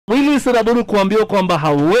Willis Raburu kuambiwa kwamba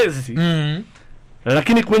hauwezi.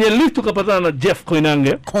 Lakini kwenye lift ukapatana na Jeff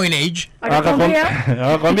Koinange. Coinage.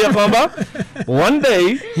 Akakwambia kwamba one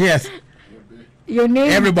day, yes, your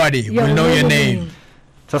name, everybody will know your name.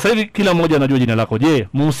 Sasa hivi kila mmoja anajua jina lako. Je,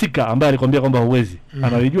 mhusika ambaye alikwambia kwamba huwezi,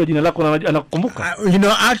 anajua jina lako na anakukumbuka? You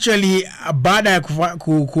know, actually baada ya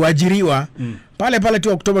kuajiriwa pale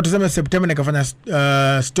tu Oktoba tuseme September nikafanya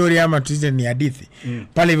story ama tuite ni hadithi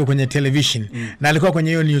pale hivyo kwenye television na alikuwa kwenye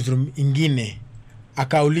hiyo newsroom ingine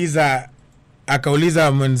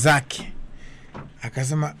akauliza mwenzake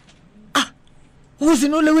akasema huyu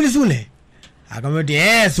ni ule Willis ule. Akamwambia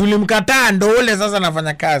yes, ulimkataa ndo ule sasa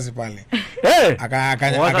nafanya kazi pale.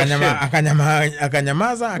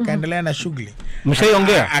 Akanyamaza akaendelea na shughuli.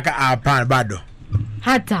 Mshaiongea? Hapana bado.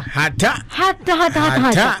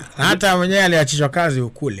 Hata mwenyewe aliachishwa kazi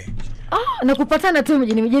ukule. Na kupatana tu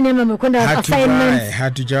mjini ama amekwenda assignment.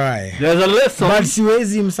 Hatujawahi. There's a lesson. But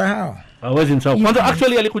siwezi msahau. Hawezi msahau. Kwanza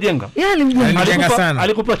actually alikujenga. Alimjenga sana.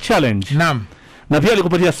 Alikupa challenge. Naam. Na pia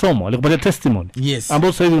alikupatia somo, alikupatia testimony. Yes.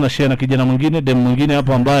 Ambapo sasa hivi unashare na kijana mwingine, dem mwingine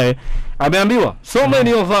hapo ambaye ameambiwa so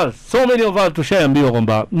many of us tushaambiwa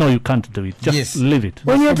kwamba no, you can't do it. Just leave it.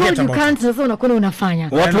 When you told you can't, sasa unakuwa unafanya.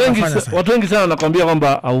 Watu wengi sana wanakuambia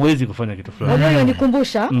kwamba hauwezi kufanya kitu fulani. Wewe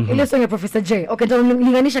unanikumbusha ile song ya Professor J. Okay,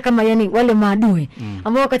 nitalinganisha kama yani wale maadui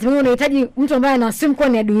ambao wakati mwingine unahitaji mtu ambaye anaassume kwa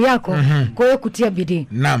ni adui yako, kwa hiyo kutia bidii.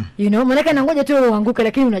 Naam. You know, maana kana ngoja tu uanguke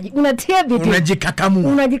lakini unatia bidii.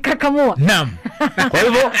 Unajikakamua. Naam. Kwa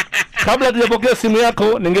hivyo kabla tujapokea simu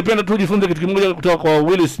yako, ningependa tu jifunze kitu kimoja kutoka kwa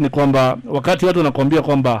Willis, ni kwamba wakati watu wanakuambia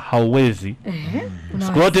kwamba hauwezi,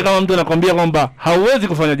 siku yote kama mtu anakuambia kwamba hauwezi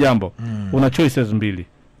kufanya jambo, una choices mbili.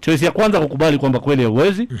 Choice ya kwanza kukubali kwamba kweli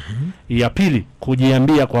hauwezi, ya pili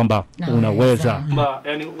kujiambia kwamba unaweza.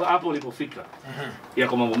 Yaani hapo ulipofika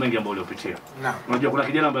yako mambo mengi ambayo uliopitia. Unajua kuna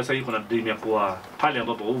kijana ambaye sasa hivi kuna dream ya kuwa pale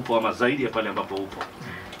ambapo upo ama zaidi ya pale ambapo upo.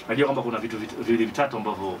 Najua kwamba kuna vitu vitatu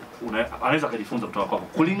ambavyo anaweza kujifunza kutoka kwako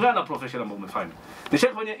kulingana na profession ambayo umefanya.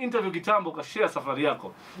 Nishafanya interview kitambo ukashare safari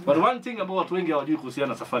yako. But one thing ambayo watu wengi hawajui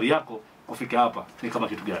kuhusiana na safari yako kufika hapa ni kama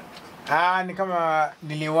kitu gani? Ni kama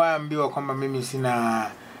niliwaambiwa kwamba mimi sina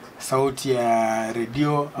sauti ya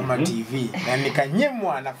radio ama TV na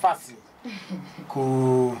nikanyimwa nafasi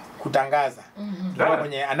kutangaza. Nilikuwa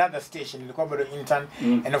kwenye another station, nilikuwa bado intern,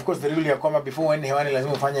 and of course the rule ya kwamba before when hewani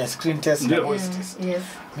lazima ufanye screen test na voice test. Yes.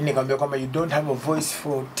 Mimi nikamwambia kwamba you don't have a voice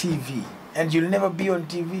for TV and you'll never be on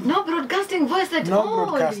TV. No broadcasting voice at all. No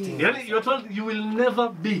broadcasting. Really? You're told you will never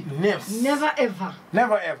be? Never ever.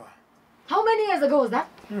 Never ever. How many years ago was that?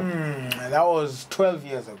 That was 12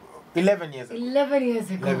 years ago. 11 years ago. 11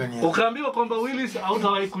 years ago. Ukaambiwa kwamba Willis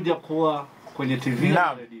hautawahi kuja kuwa kwenye TV na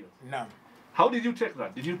radio. Naam. How did you take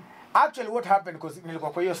that? Did you actually what happened, because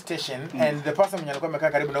nilikuwa kwa hiyo station and the person mwenye alikuwa amekaa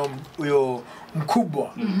karibu na huyo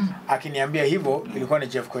mkubwa akiniambia hivyo ilikuwa ni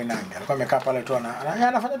Jeff Koinange. Alikuwa amekaa pale tu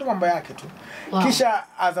anafanya tu mambo yake tu. Kisha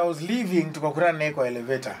as I was leaving tukakutana naye kwa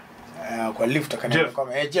elevator, kwa lift, akaniambia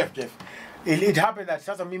kama Jeff it happened that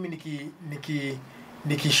sasa mimi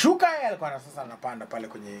nikishuka yeye alikuwa sasa anapanda pale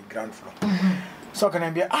kwenye ground floor. So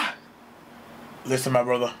akaniambia listen my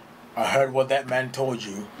brother, I heard what that man told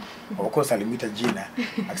you. Of course, alimita jina.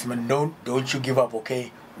 Akasema, don't you give up,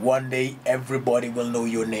 okay? One day, everybody will know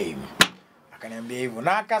your name. Akaniambia hivyo.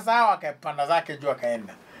 Na akasawa, akapanda zake juu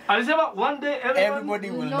akaenda. Alisema, one day, everybody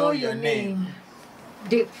will know your name.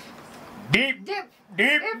 Deep.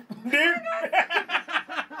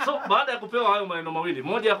 So, baada ya kupewa hayo maneno mawili,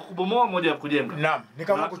 moja ya kukubomoa, moja ya kujenga. Naam,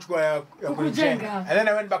 nikaamua kuchukua ya kujenga. And then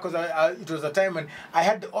I went back because it was a time when I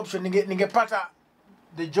had the option, ningepata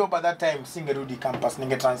the job at that time, singerudi campus,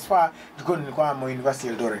 transfer because nilikuwa mo University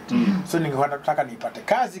Eldoret. So ningekuwa nataka nipate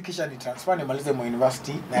kazi kisha ni transfer nimalize mo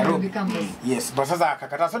University Nairobi campus. Yes, but sasa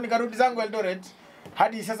akakata, so nikarudi zangu Eldoret.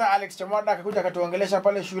 Hadi sasa Alex Chamada akakuja akatuongelesha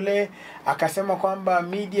pale shule, akasema kwamba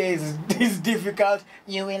media is difficult,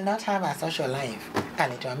 you will not have a social life.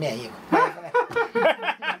 Alituambia hivyo.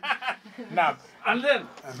 Naam. And then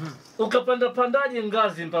ukapandaje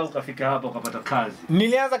ngazi mpaka ukafika hapa ukapata kazi?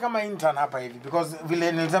 Nilianza kama intern hapa hivi because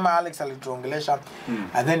vile nilisema Alex alituongelesha,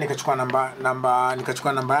 and then nikachukua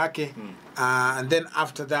namba yake, and then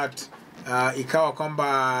after that ikawa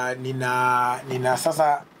kwamba nina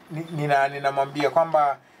sasa ninamwambia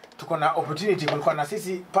kwamba tuko na opportunity. Kulikuwa na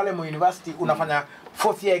sisi pale mu university unafanya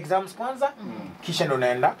 4th year exams kwanza, kisha ndo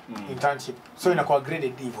unaenda internship, so inakuwa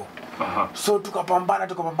graded hivyo. So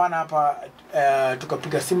tukapambana hapa,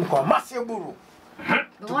 tukapiga simu kwa Mzazi.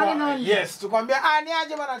 Yes, tukwambia ni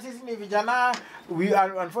aje bana, sisi ni vijana. We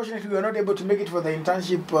unfortunately we are not able to make it for the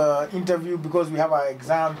internship interview because we have our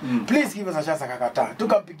exam. Please give us a chance. Akakataa.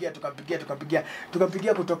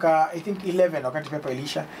 Tukampigia kutoka I think 11 wakati paper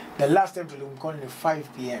ilisha. The last time tulimcall ni 5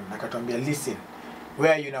 PM. Akatuambia listen,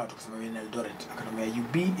 where are you now? Tukasema we're in Eldoret. Akatuambia you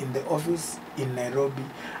be in the office in Nairobi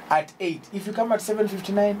at 8. If you come at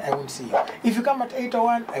 7:59 I won't see you. If you come at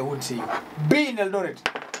 8:01 I won't see you. Be in Eldoret.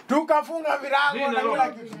 Tukafunga virango na kila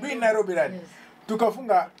kitu. Be in Nairobi right.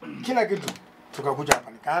 Tukafunga kila kitu. Tukakuja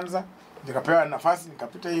hapa nikaanza, nikapewa nafasi,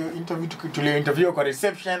 nikapita hiyo interview, tulio interview kwa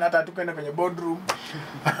reception, hata tukaenda kwenye boardroom.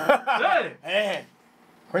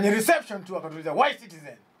 Kwenye reception tu akatuuliza why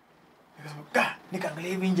Citizen? Nikasema nikaangalia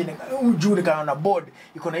hivi nje, juu nikaona board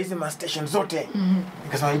iko na hizo ma station zote.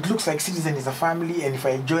 Nikasema it looks like Citizen is a family, and if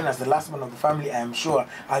I join as the last one of the family I am sure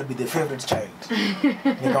I'll be the favorite child.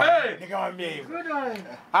 Nikamwambia hivyo.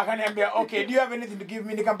 Akaniambia okay, do you have anything to give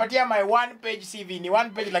me? Nikampatia my 1-page CV. Ni 1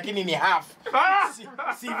 page lakini ni half.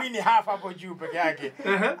 CV ni half hapo juu peke yake.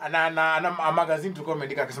 Na magazine to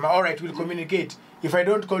comment. Akasema all right, we'll communicate. If I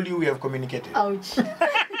don't call you, we have communicated. Ouch.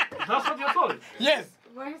 That's what you told? Yes.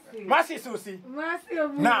 Mercy Susi.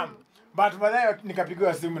 Naam. But baadaye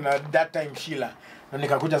nikapigiwa simu na that time Sheila. Na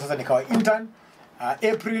nikakuja sasa nikawa intern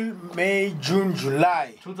April, May, June,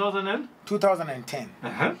 July 2010.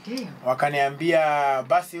 Wakaniambia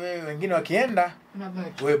basi wewe wengine wakienda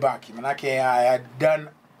wewe baki. Manake I had done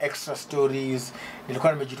extra stories.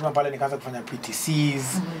 Nilikuwa nimejituma pale nikaanza kufanya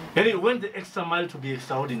PTCs. Yaani went the extra mile to be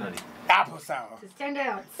extraordinary. Hapo sawa. Stand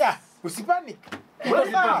out. Yeah, usipanic.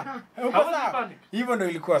 Hivyo ndio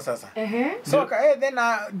ilikuwa sasa. So then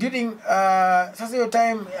during sasa hiyo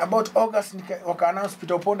time about August waka announce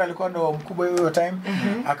Peter Oponda alikuwa ndo mkubwa hiyo time.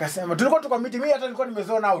 Akasema tulikuwa tuko meeting, mimi hata nilikuwa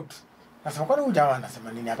nimezone out. Nasema kwani huyu jamaa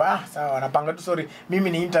anasema nini hapa? Sawa, anapanga tu story. Mimi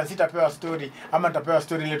ni intern, sitapewa story ama nitapewa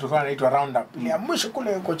story ile tulikuwa inaitwa roundup. Ile mwisho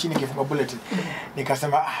kule uko chini kifunga bulletin.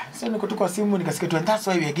 Nikasema sasa niko tu kwa simu nikasikia tu, and that's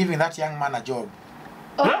why we are giving that young man a job.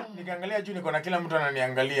 Nikaangalia juu niko na kila mtu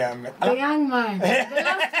ananiangalia. The young man. The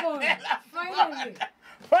last one.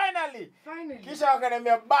 Finally. Kisha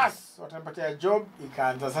wakaniambia bas watanipatia job.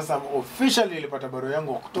 Ikaanza sasa officially ilipata barua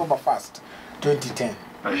yangu October 1st 2010.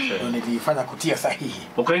 Ndio nilifanya kutia sahihi.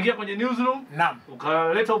 Ukaingia kwenye newsroom? Naam.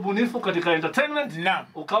 Ukaleta ubunifu katika entertainment? Naam.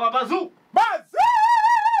 Ukawa Bazu?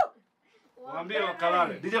 Waambie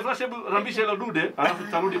wakalale. DJ Flash hebu rambisha ile dude, alafu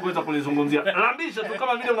tutarudi kuweza kulizungumzia. Rambisha tu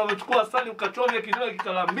kama vile unavyochukua asali ukachovya kidogo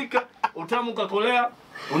kikalambika, utamu ukakolea,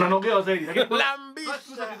 unanogewa zaidi. Lakini lambisha.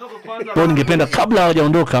 Kwa ningependa kabla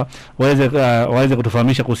hawajaondoka waweze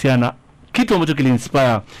kutufahamisha kuhusiana kitu ambacho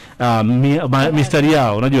kili-inspire mistari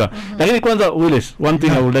yao, unajua. Lakini kwanza Willis, one thing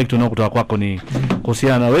I would like to know kutoka kwako ni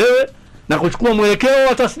kuhusiana wewe na kuchukua mwelekeo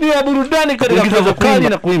wa tasnia ya burudani katika vokali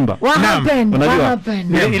na kuimba. Unajua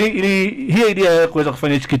hii idea ya kuweza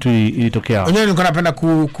kufanya hichi kitu ilitokea. Unajua nilikuwa napenda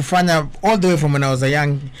kufanya all the way from when I was a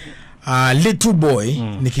young little boy.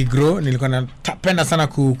 Nikigrow nilikuwa napenda sana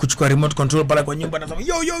kuchukua remote control pale kwa nyumba, nasema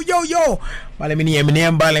yo pale mimi ni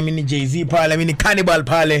Eminem, pale mimi ni Jay-Z, pale mimi ni Cannibal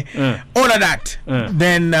pale, all of that.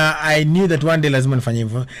 Then I knew that one day lazima nifanye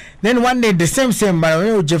hivyo. Then one day the same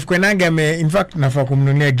bana Jeff Koinange in fact nafaa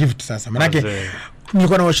kumnunulia gift sasa, manake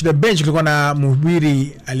nilikuwa na watch the bench, kulikuwa na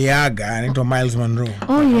mhubiri aliaga anaitwa Miles Monroe.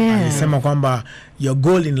 Alisema kwamba your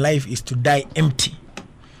goal in life is to die empty,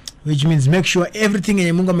 which means make sure everything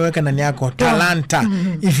yenye Mungu ameweka ndani yako, talanta,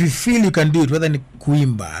 if you feel you can do it, whether ni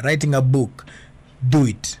kuimba, writing a book, do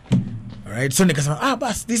it. Alright, so nikasema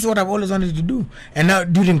bas, this is what I've always wanted to do. And now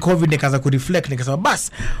during COVID nikaanza ku reflect, nikasema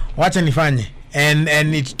bas wacha nifanye,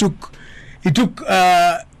 and it took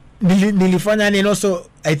nilifanya, and also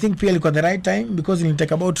I think pia ilikuwa the right time because it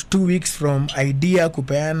take about 2 weeks from idea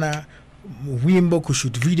kupeana wimbo,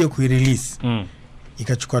 kushoot video, ku-release.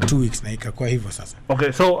 Ikachukua 2 weeks na ikakuwa hivyo sasa.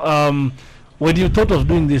 Okay, so when you thought of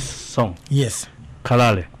doing this song, yes,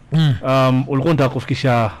 Kalale, ulikuwa unataka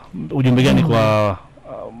kufikisha ujumbe gani kwa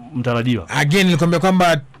mtarajiwa? Again nilikwambia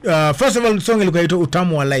kwamba first of all song ilikuwa inaitwa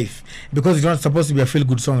Utamu wa Life because it was supposed to be a feel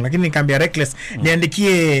good song, lakini nikamwambia Reckless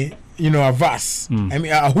niandikie a verse, I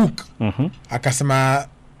mean a hook. Akasema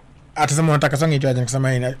atasema unataka song itwaje?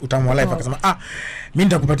 Nikasema Utamu wa Life. Akasema mimi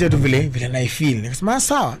nitakupatia tu vile na feel. Nikasema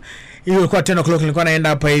sawa. Hiyo ilikuwa 10 o'clock, nilikuwa naenda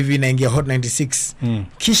hapa hivi naingia Hot 96.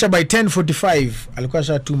 Kisha by 10:45 alikuwa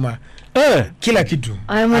ashatuma kila kitu.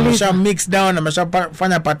 Amesha mix down,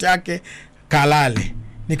 ameshafanya part yake Kalale.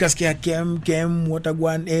 Nikasikia kem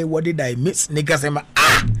watagwan what did I miss? Nikasema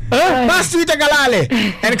basi tuite Kalale.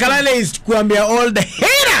 And Kalale is kuambia all the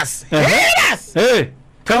haters.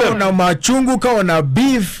 kama una machungu, kama una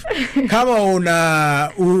beef, kama una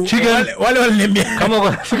wale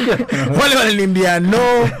waliniambia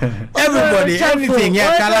no, everybody, everything,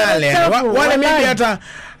 ya kalale. Wale maybe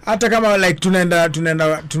hata kama like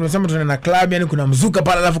tunasema tunaenda club, yani kuna mzuka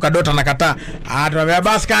pale alafu kadota nakataa. Tunamwambia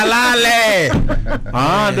basi kalale.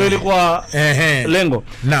 Ndio ilikuwa lengo.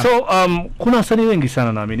 So kuna wasanii wengi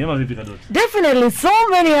sana naamini, ama vipi kadota? Definitely so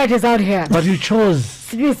many artists out here. But you chose.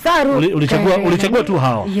 Ulichagua tu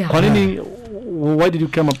hao. Kwa nini? Why did you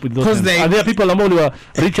come up with those? Are there people ambao were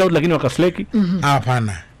reach out lakini wakasleki?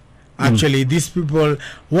 Hapana. Actually these people,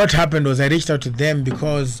 what happened was I reached out to them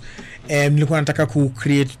because nilikuwa nataka ku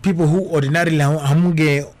create people who ordinarily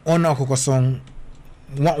hamge ona kwa song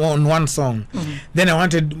one song. Then I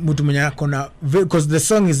wanted mtu mwenye akona, because the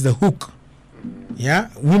song is the hook. Yeah,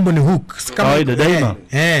 wimbo ni hook kama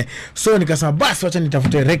so nikasema basi wacha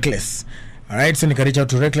nitafute Reckless. Alright, so nika reach out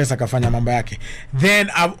to Reckless akafanya mambo yake. Then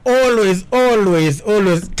I've always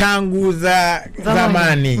tangu za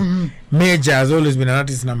zamani Major has always been an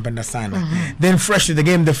artist nampenda sana. Then fresh to the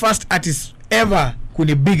game, the first artist ever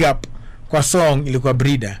kuni big up kwa song ilikuwa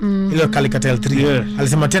Breeder. Ile Calicatel 3.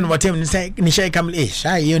 Alisema tena watem nishai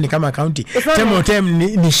kamilisha. Hiyo ni kama county. Tena watem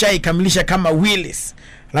nishai kamilisha kama Willis.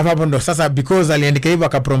 Alafu hapo ndo sasa, because aliandika hivyo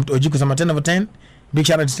akaprompt Oji kusema tena watem. Big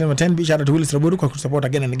shout out to 10, big shout out to WILLIS RABURU kwa kusupport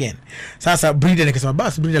again and again. Sasa Breeder nikasema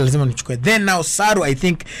basi Breeder lazima nichukue. Then now Saru, I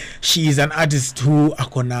think she is an artist who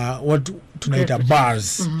akona what tunaita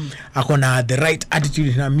bars. Akona the right attitude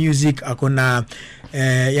in her music, akona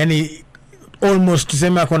yani almost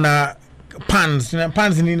tuseme akona puns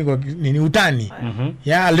nini utani.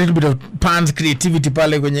 Yeah, a little bit of puns creativity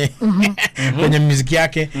pale kwenye kwenye music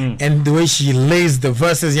yake, and the way she lays the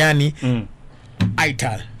verses, yani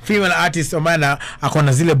ital female artist omana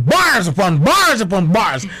akona zile bars upon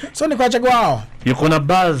bars. So ni kwa chagua wao yuko na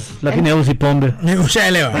bars lakini hauzi pombe.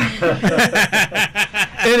 Ushaelewa?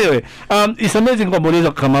 Anyway, it's amazing kwamba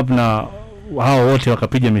unaweza come up na hao wote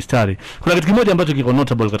wakapiga mistari. Kuna kitu kimoja ambacho kiko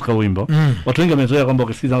notable katika wimbo. Watu wengi wamezoea kwamba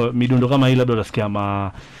ukisikiza midundo kama hii labda utasikia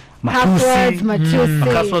matusi,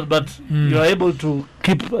 but you are able to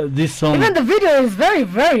keep this song. Even the video is very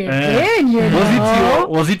clean, you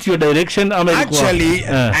know. Was it your direction? Actually,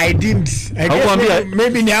 I didn't. I guess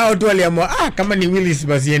maybe ni hao tu waliamua kama ni Willis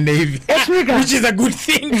basi ende hivi. Which is a good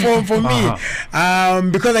thing for me.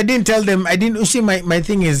 Because I didn't tell them, see my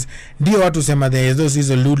thing is ndio watu sema there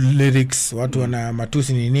those lewd lyrics, watu wana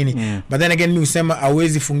matusi ni nini. But then again mimi usema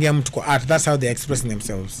hawezi fungia mtu kwa art. That's how they express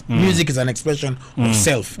themselves. Music is an expression of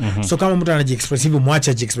self. So kama mtu anajiexpressive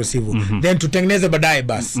mwacha jiexpressive. Then tutengeneze baadaye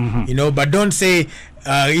bas. You know, but don't say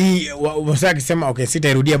hii wasaki sema okay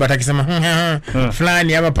sitairudia, but akisema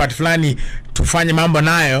fulani ama part fulani tufanye mambo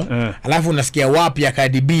nayo, alafu unasikia wapi ya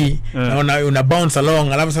Cardi B na una bounce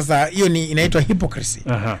along, alafu sasa hiyo ni inaitwa hypocrisy.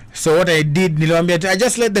 So what I did, niliwaambia I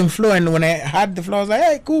just let them flow, and when I had the flow I was like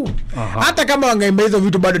hey cool. Hata kama wangeimba hizo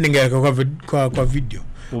vitu bado ningeweka kwa video.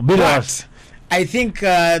 But I think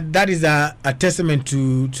that is a testament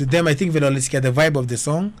to them. I think vile walisikia the vibe of the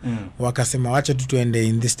song wakasema wacha tu tuende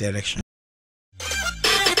in this direction.